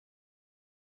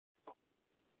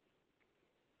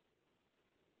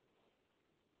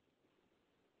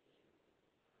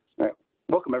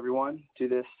Welcome everyone to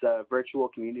this virtual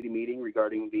community meeting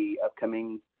regarding the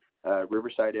upcoming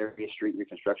Riverside area street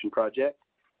reconstruction project.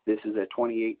 This is a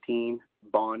 2018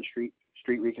 bond street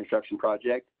reconstruction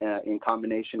project in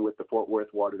combination with the Fort Worth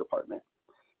Water Department.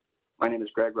 My name is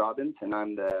Greg Robbins and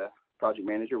I'm the project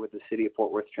manager with the City of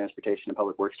Fort Worth Transportation and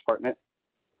Public Works Department.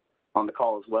 On the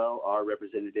call as well are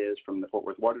representatives from the Fort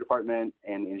Worth Water Department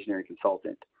and the engineering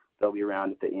consultant. They'll be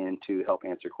around at the end to help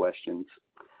answer questions.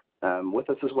 With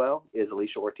us as well is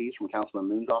Alicia Ortiz from Councilman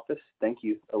Moon's office. Thank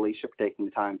you, Alicia, for taking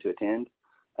the time to attend.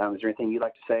 Is there anything you'd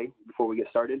like to say before we get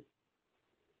started?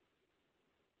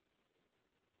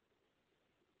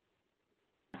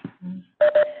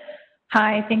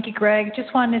 Hi, thank you, Greg.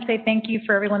 Just wanted to say thank you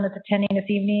for everyone that's attending this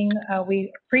evening.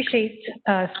 We appreciate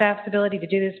staff's ability to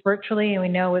do this virtually, and we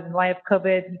know in light of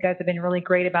COVID, you guys have been really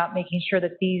great about making sure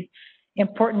that these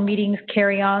important meetings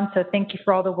carry on. So thank you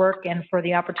for all the work and for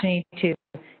the opportunity to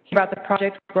hear about the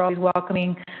projects. We're always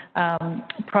welcoming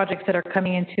projects that are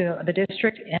coming into the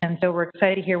district, and so we're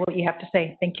excited to hear what you have to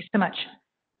say. Thank you so much.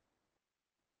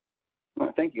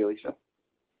 Well, thank you, Alicia.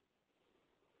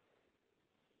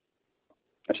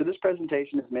 So this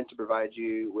presentation is meant to provide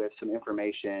you with some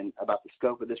information about the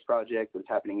scope of this project, what's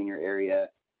happening in your area,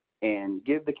 and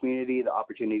give the community the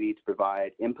opportunity to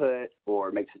provide input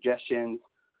or make suggestions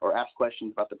or ask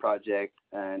questions about the project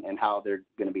and how they're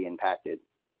going to be impacted.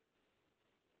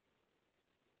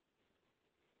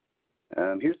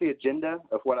 Here's the agenda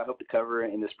of what I hope to cover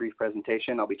in this brief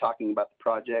presentation. I'll be talking about the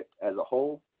project as a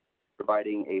whole,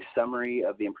 providing a summary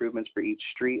of the improvements for each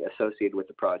street associated with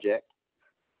the project,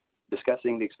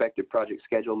 discussing the expected project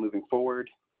schedule moving forward,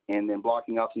 and then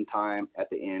blocking off some time at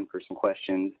the end for some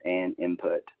questions and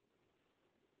input.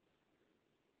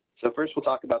 So first we'll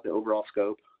talk about the overall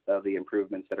scope of the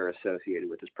improvements that are associated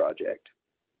with this project.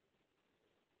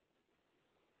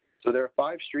 So there are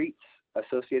 5 streets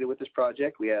associated with this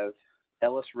project. We have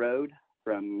Ellis Road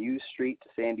from Muse Street to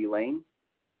Sandy Lane,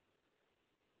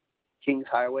 Kings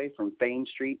Highway from Fain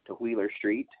Street to Wheeler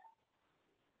Street,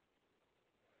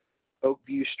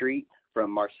 Oakview Street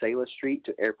from Marcellus Street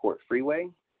to Airport Freeway,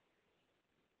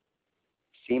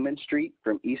 Seaman Street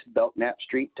from East Belknap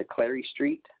Street to Clary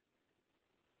Street,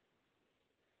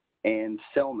 and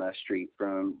Selma Street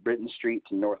from Britton Street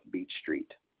to North Beach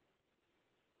Street.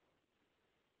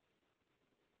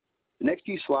 The next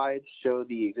few slides show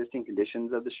the existing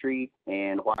conditions of the street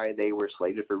and why they were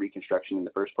slated for reconstruction in the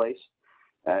first place.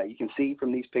 You can see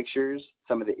from these pictures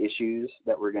some of the issues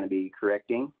that we're going to be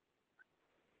correcting.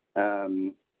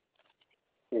 So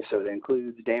that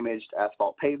includes damaged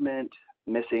asphalt pavement,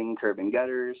 missing curb and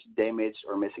gutters, damaged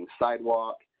or missing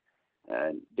sidewalk,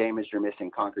 damaged or missing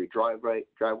concrete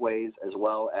driveways, as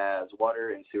well as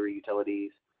water and sewer utilities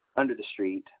under the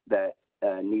street that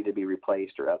need to be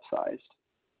replaced or upsized.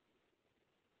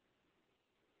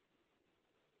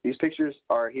 These pictures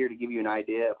are here to give you an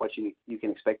idea of what you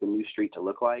can expect the new street to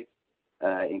look like,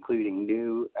 including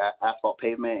new asphalt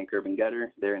pavement and curb and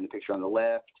gutter there in the picture on the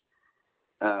left,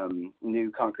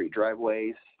 new concrete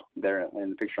driveways there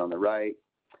in the picture on the right,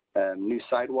 new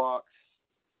sidewalks,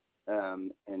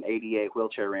 and ADA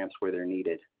wheelchair ramps where they're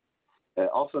needed.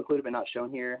 Also included but not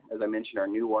shown here, as I mentioned, are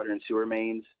new water and sewer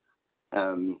mains,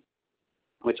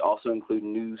 which also include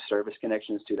new service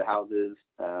connections to the houses,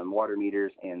 water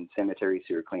meters, and sanitary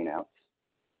sewer cleanouts.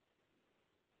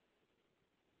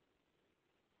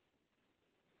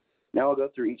 Now I'll go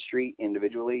through each street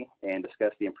individually and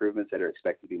discuss the improvements that are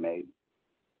expected to be made.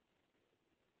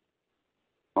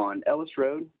 On Ellis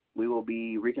Road, we will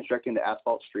be reconstructing the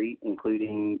asphalt street,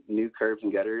 including new curbs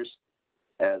and gutters,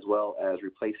 as well as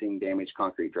replacing damaged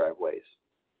concrete driveways.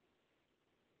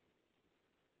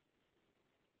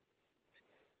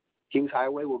 Kings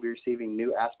Highway will be receiving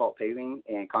new asphalt paving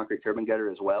and concrete curb and gutter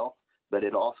as well, but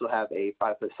it'll also have a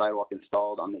 5-foot sidewalk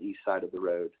installed on the east side of the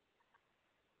road.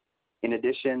 In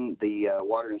addition, the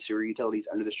water and sewer utilities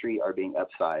under the street are being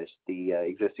upsized, the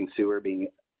existing sewer being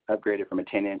upgraded from a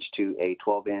 10-inch to a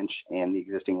 12-inch, and the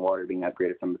existing water being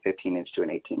upgraded from a 15-inch to an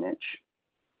 18-inch.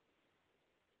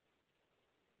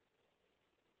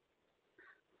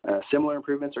 Similar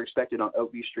improvements are expected on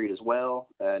Oakview Street as well.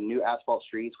 New asphalt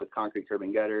streets with concrete curb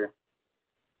and gutter,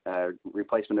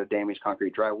 replacement of damaged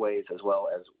concrete driveways, as well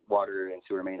as water and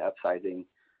sewer main upsizing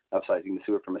the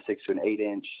sewer from a 6 to an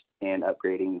 8-inch, and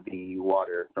upgrading the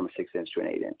water from a 6-inch to an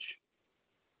 8-inch.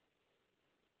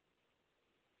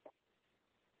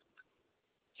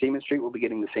 Seaman Street will be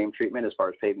getting the same treatment as far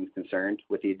as paving is concerned,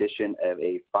 with the addition of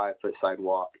a 5-foot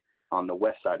sidewalk on the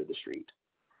west side of the street.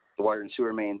 The water and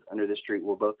sewer mains under the street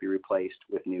will both be replaced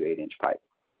with new 8-inch pipe.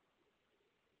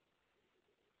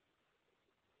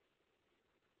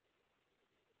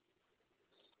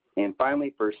 And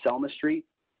finally, for Selma Street,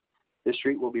 this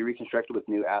street will be reconstructed with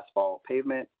new asphalt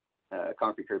pavement,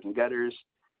 concrete curbs and gutters,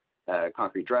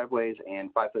 concrete driveways,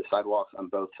 and 5-foot sidewalks on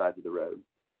both sides of the road.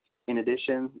 In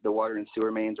addition, the water and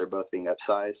sewer mains are both being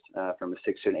upsized from a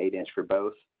 6 to an 8 inch for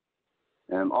both.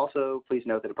 Also, please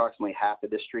note that approximately half of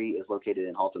this street is located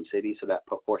in Haltom City, so that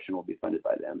portion will be funded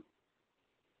by them.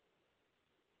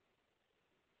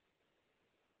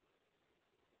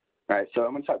 All right, so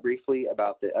I'm going to talk briefly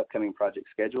about the upcoming project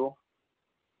schedule.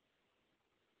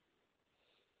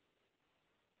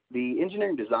 The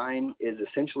engineering design is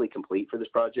essentially complete for this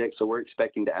project, so we're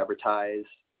expecting to advertise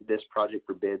this project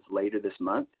for bids later this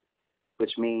month,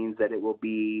 which means that it will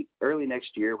be early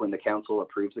next year when the council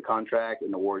approves the contract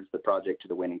and awards the project to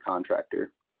the winning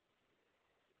contractor.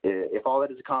 If all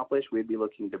that is accomplished, we'd be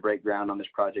looking to break ground on this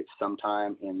project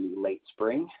sometime in the late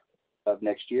spring of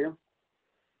next year.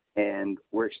 And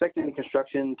we're expecting the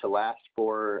construction to last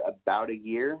for about a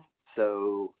year,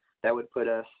 so that would put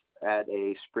us at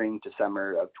a spring to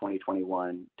summer of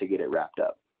 2021 to get it wrapped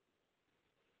up.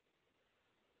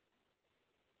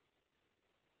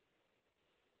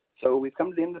 So we've come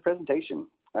to the end of the presentation.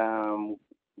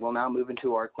 We'll now move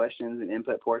into our questions and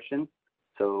input portion.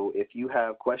 So if you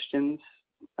have questions,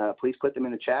 please put them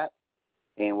in the chat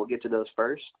and we'll get to those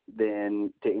first,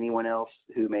 then to anyone else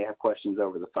who may have questions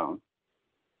over the phone.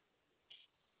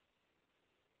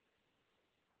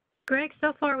 Greg,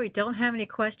 so far we don't have any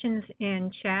questions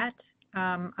in chat.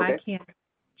 Okay. I can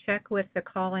check with the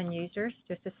call-in users.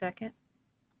 Just a second.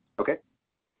 Okay.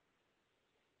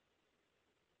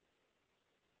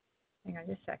 Hang on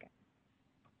just a second.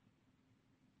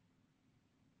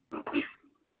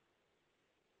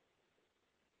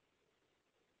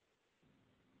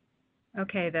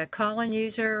 Okay, the call-in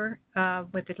user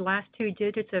with the last 2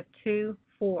 digits of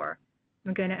 24.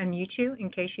 I'm going to unmute you in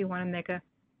case you want to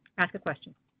ask a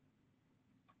question.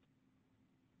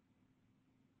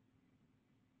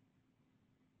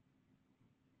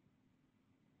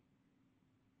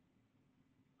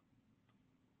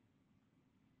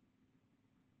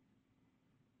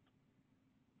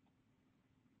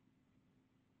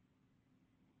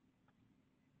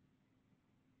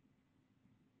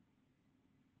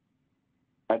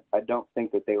 I don't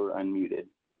think that they were unmuted.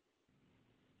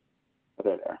 Oh,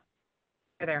 they're there.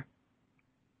 They're there.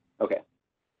 Okay.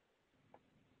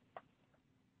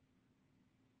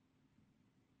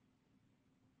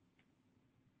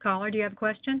 Caller, do you have a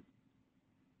question?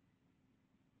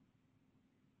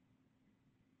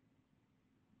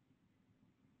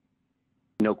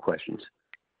 No questions.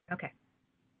 Okay.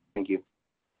 Thank you.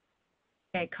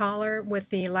 Okay, caller with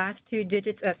the last 2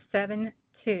 digits of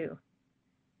 72.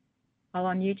 I'll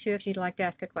unmute you if you'd like to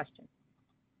ask a question.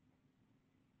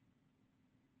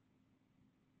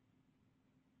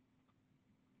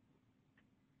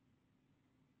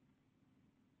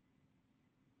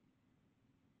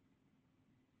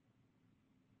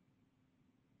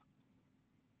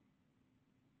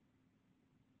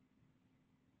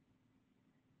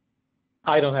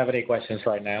 I don't have any questions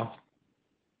right now.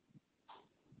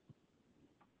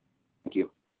 Thank you.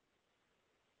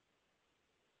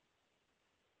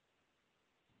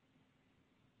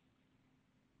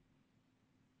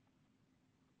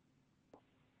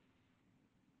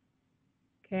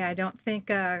 Okay, I don't think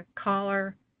a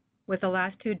caller with the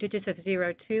last 2 digits of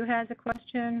 02 has a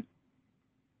question.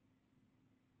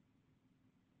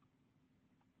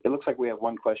 It looks like we have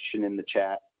one question in the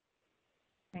chat.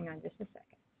 Hang on just a second.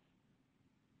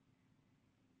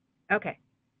 Okay.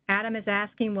 Adam is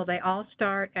asking, will they all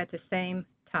start at the same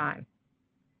time?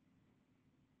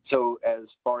 So as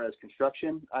far as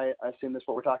construction, I assume that's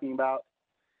what we're talking about?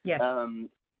 Yes.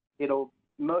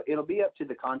 It'll be up to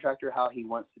the contractor how he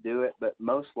wants to do it, but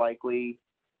most likely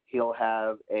he'll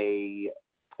have a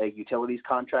utilities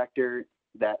contractor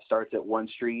that starts at one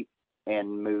street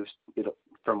and moves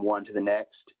from one to the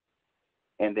next.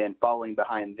 And then following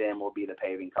behind them will be the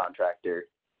paving contractor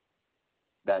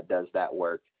that does that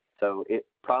work. So it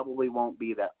probably won't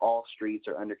be that all streets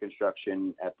are under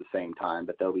construction at the same time,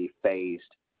 but they'll be phased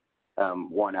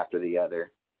one after the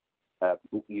other.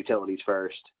 Utilities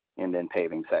first and then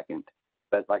paving second.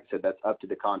 But like I said, that's up to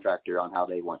the contractor on how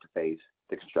they want to phase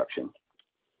the construction.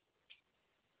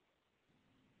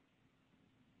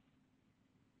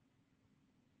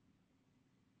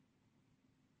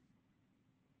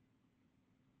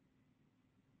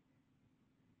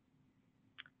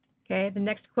 Okay, the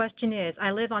next question is,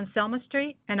 I live on Selma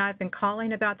Street and I've been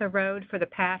calling about the road for the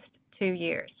past 2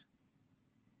 years.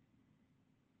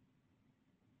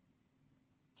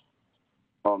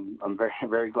 I'm very,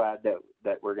 very glad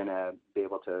that we're going to be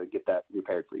able to get that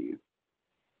repaired for you.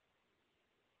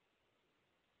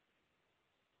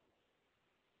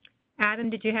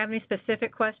 Adam, did you have any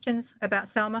specific questions about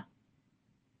Selma?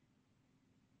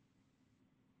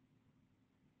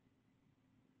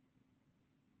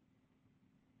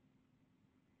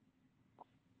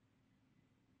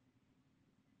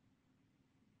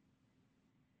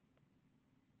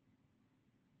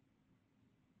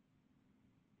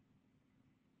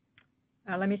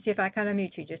 Let me see if I can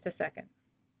unmute you just a second.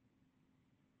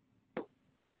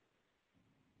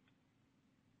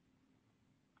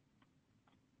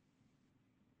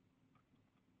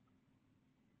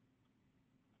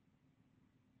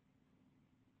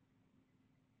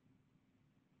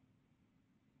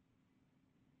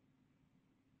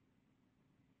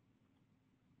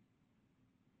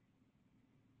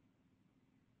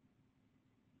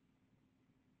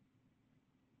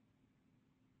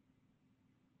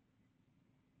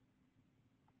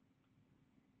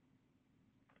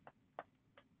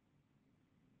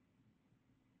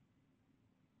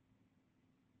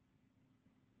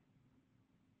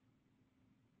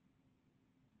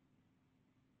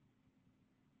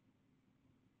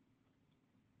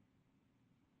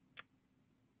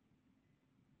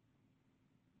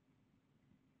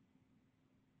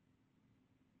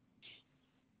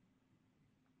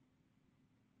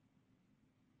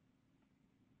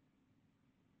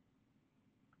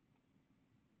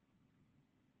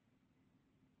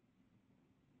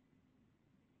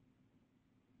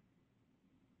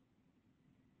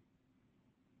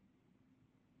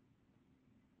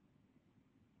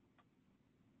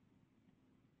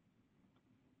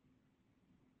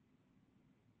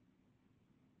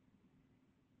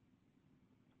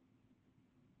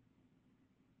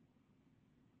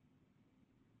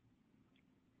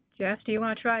 Jeff, do you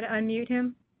want to try to unmute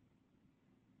him?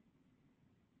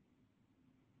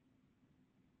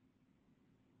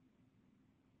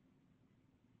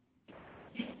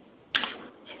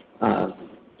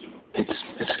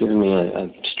 It's giving me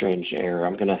a strange error.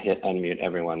 I'm gonna hit unmute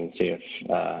everyone and see if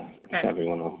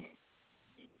everyone will.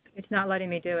 It's not letting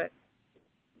me do it.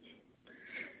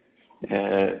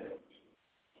 You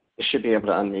should be able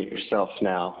to unmute yourself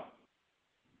now.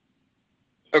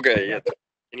 Okay, yeah.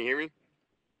 Can you hear me?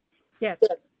 Yes.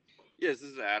 Yes, this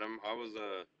is Adam. I was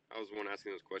the one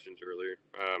asking those questions earlier.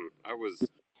 I was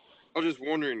just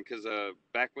wondering because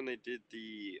back when they did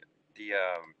the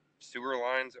sewer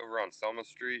lines over on Selma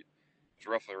Street, it's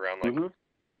roughly around like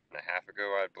a half ago,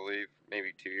 I believe,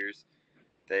 maybe 2 years.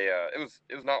 They it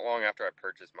was not long after I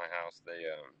purchased my house.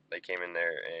 They came in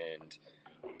there and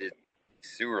did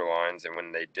sewer lines, and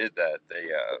when they did that,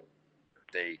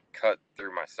 they cut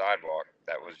through my sidewalk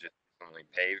that was just recently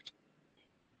paved,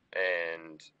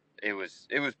 and it was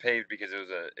paved because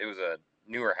it was a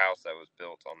newer house that was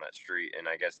built on that street, and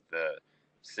I guess the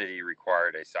city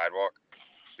required a sidewalk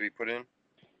to be put in.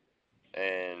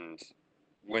 And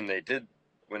when they did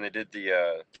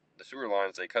the sewer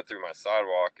lines, they cut through my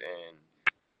sidewalk, and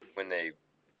when they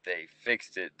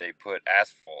fixed it, they put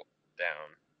asphalt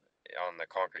down on the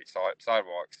concrete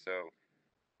sidewalk. So,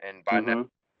 and by now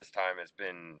this time it's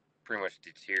been pretty much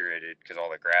deteriorated because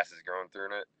all the grass is growing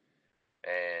through it.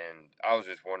 And I was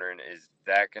just wondering, is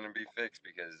that going to be fixed?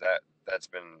 Because that's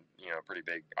been, a pretty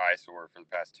big eyesore for the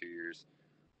past 2 years.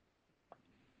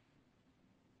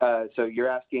 So you're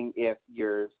asking if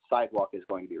your sidewalk is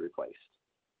going to be replaced?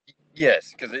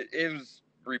 Yes, because it was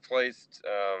replaced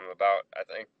about, I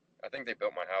think they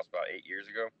built my house about 8 years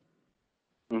ago.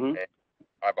 Mm-hmm. And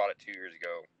I bought it 2 years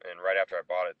ago, and right after I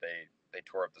bought it, they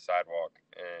tore up the sidewalk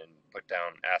and put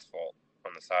down asphalt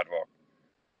on the sidewalk.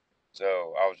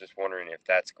 So I was just wondering if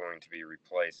that's going to be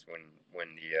replaced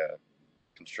when the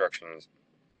construction is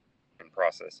in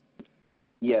process.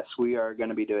 Yes, we are going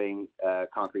to be doing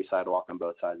concrete sidewalk on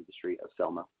both sides of the street of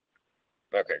Selma.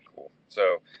 Okay, cool.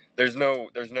 So there's no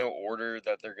order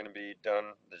that they're going to be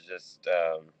done. There's just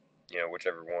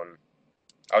whichever one.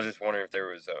 I was just wondering if there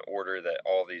was an order that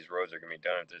all these roads are going to be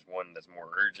done. If there's one that's more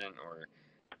urgent, or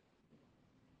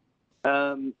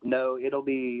no, it'll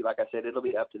be, like I said, it'll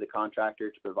be up to the contractor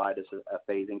to provide us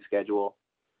a phasing schedule.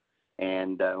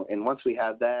 And once we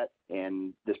have that,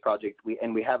 and this project, we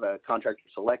have a contractor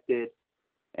selected,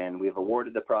 and we've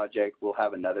awarded the project, we'll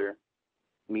have another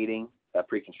meeting, a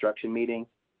pre-construction meeting,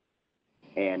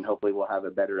 and hopefully we'll have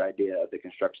a better idea of the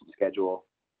construction schedule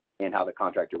and how the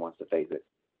contractor wants to phase it.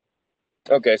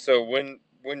 Okay, so when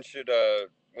should I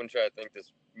think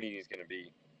this meeting is going to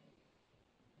be?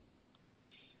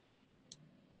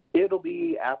 It'll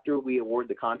be after we award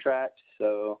the contract.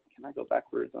 So can I go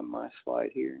backwards on my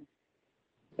slide here?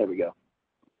 There we go.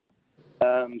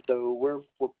 So we're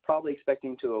probably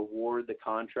expecting to award the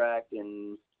contract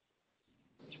in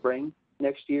spring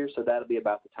next year. So that'll be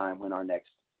about the time when our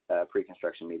next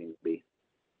pre-construction meeting will be.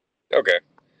 Okay.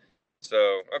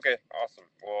 So, okay, awesome.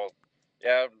 Well,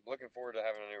 yeah, I'm looking forward to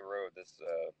having a new road.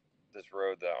 This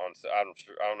road that I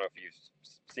don't know if you've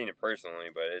seen it personally,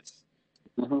 but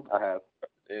I have.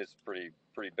 it's pretty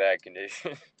bad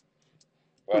condition.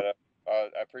 But I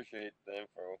appreciate the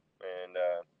info, and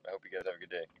I hope you guys have a good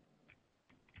day.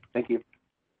 Thank you.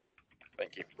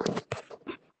 Thank you.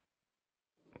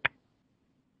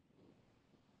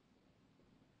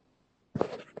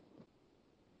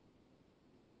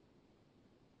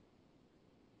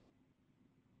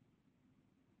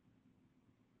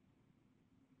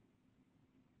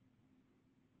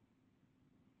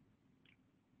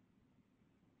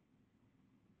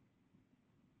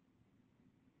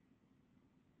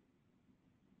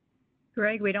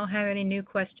 Greg, we don't have any new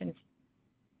questions.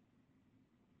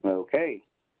 Okay.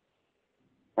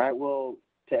 All right. Well,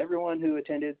 to everyone who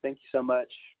attended, thank you so much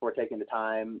for taking the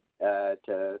time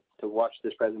to watch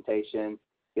this presentation,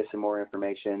 get some more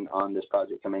information on this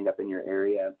project coming up in your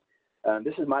area.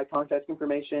 This is my contact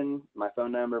information, my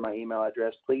phone number, my email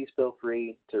address. Please feel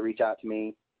free to reach out to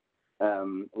me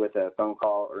with a phone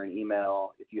call or an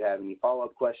email if you have any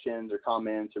follow-up questions or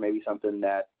comments, or maybe something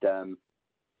that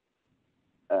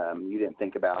you didn't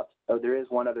think about. Oh, there is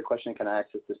one other question. Can I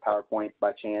access this PowerPoint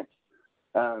by chance?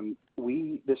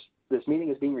 This meeting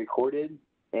is being recorded,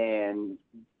 and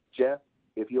Jeff,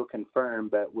 if you'll confirm,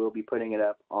 but we'll be putting it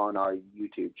up on our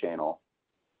YouTube channel,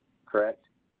 correct?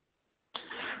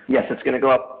 Yes, it's going to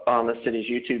go up on the city's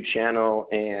YouTube channel.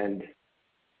 And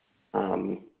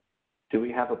do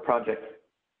we have a project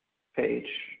page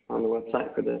on the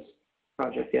website for this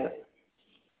project yet?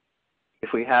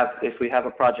 If we have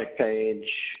a project page,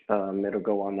 it'll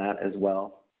go on that as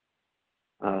well.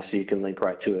 So you can link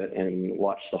right to it and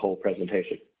watch the whole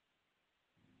presentation.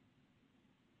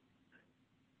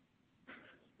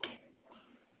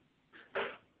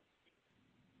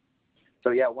 So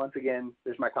yeah, once again,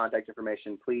 there's my contact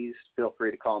information. Please feel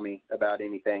free to call me about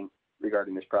anything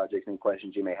regarding this project, any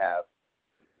questions you may have.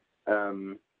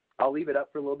 I'll leave it up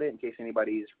for a little bit in case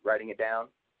anybody's writing it down.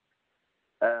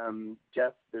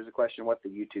 Jeff, there's a question what the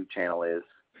YouTube channel is.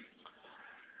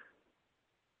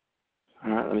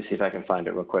 All right, let me see if I can find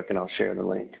it real quick, and I'll share the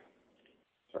link.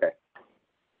 Okay.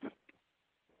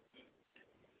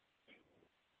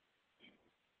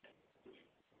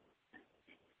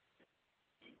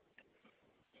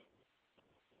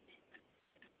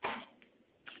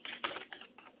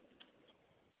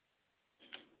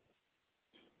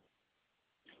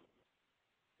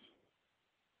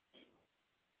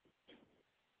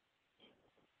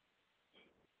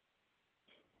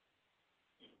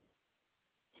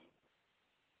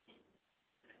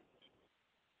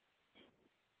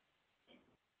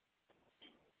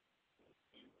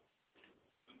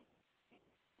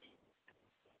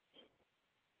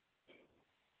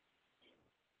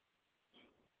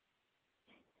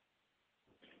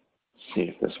 See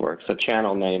if this works. The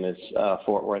channel name is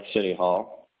Fort Worth City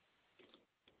Hall.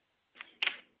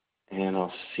 And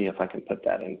I'll see if I can put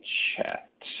that in chat,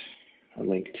 a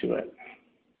link to it.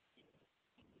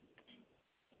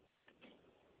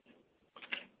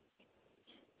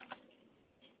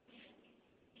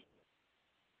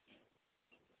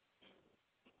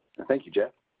 Thank you,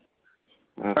 Jeff.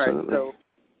 Absolutely. All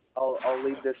right, so I'll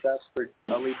leave this up for just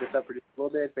a little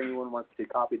bit. If anyone wants to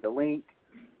copy the link,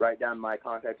 write down my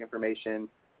contact information,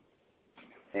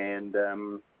 and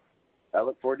I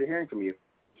look forward to hearing from you.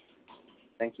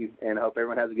 Thank you, and I hope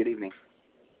everyone has a good evening.